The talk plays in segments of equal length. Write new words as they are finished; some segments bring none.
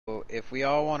if we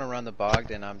all want to run the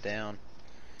Bogdan, I'm down.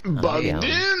 Bogdan?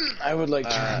 I would like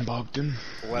to run Bogdan.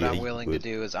 What I'm willing to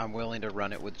do is I'm willing to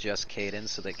run it with just Caden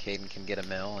so that Caden can get a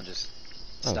mill and just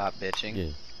stop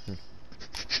bitching. Yeah.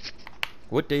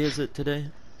 What day is it today?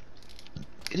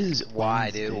 It is Why,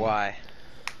 Wednesday. dude? Why?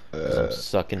 'Cause I'm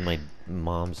sucking my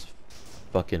mom's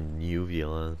fucking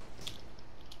uvula.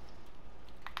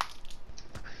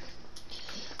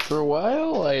 For a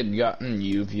while, I had gotten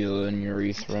uvula and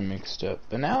urethra mixed up,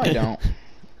 but now I don't.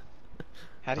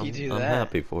 How do you do that? I'm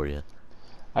happy for you.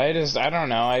 I don't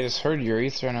know, I just heard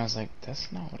urethra and I was like, that's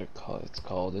not what it's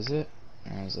called, is it?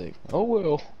 And I was like, oh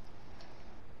well.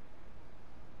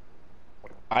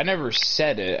 I never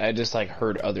said it, I just like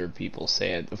heard other people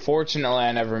say it. Fortunately,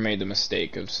 I never made the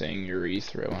mistake of saying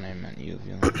urethra when I meant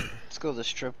uvula. Let's go to the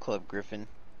strip club, Griffin.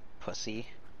 Pussy.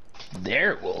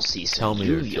 There we'll see Tell some me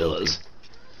you're uvulas.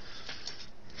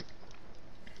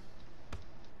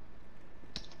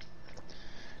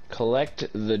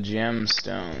 Collect the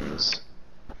gemstones.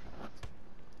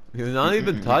 You're not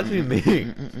even touching me.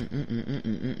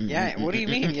 Yeah, what do you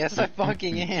mean? Yes, I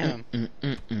fucking am. I'm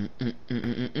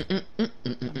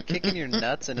kicking your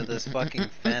nuts into this fucking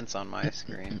fence on my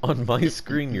screen. On my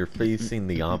screen, you're facing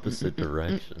the opposite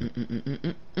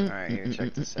direction. Alright, here,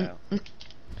 check this out.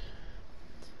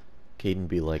 Caden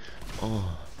be like,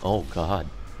 oh god.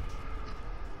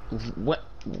 What?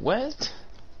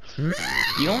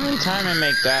 The only time I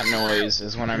make that noise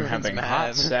is when I'm having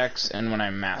hot sex and when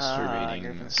I'm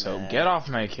masturbating, so get off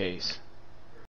my case.